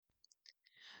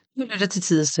Du lytter til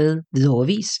tid og sted, Hvidovre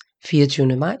Avis,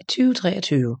 24. maj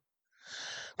 2023.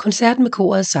 Koncert med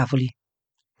koret Safoli.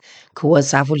 Koret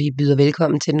Safoli byder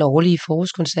velkommen til den årlige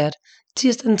forårskoncert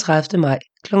tirsdag den 30. maj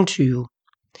kl. 20.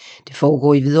 Det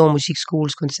foregår i Hvidovre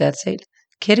Musikskoles koncertsal,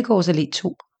 Kættegårds Allé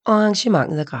 2, og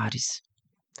arrangementet er gratis.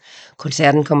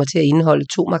 Koncerten kommer til at indeholde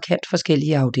 2 markant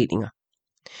forskellige afdelinger.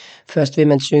 Først vil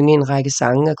man synge en række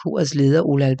sange af korets leder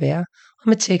Ole Albert og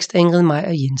med tekst af Ingrid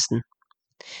Meyer Jensen.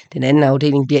 Den anden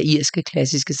afdeling bliver irske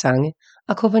klassiske sange,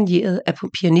 akkompagneret af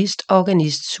pianist og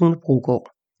organist Sune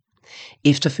Brogaard.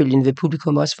 Efterfølgende vil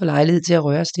publikum også få lejlighed til at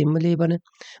røre stemmelæberne,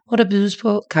 hvor der bydes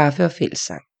på kaffe og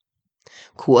fællessang.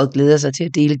 Koret glæder sig til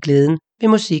at dele glæden ved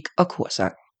musik og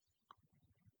korsang.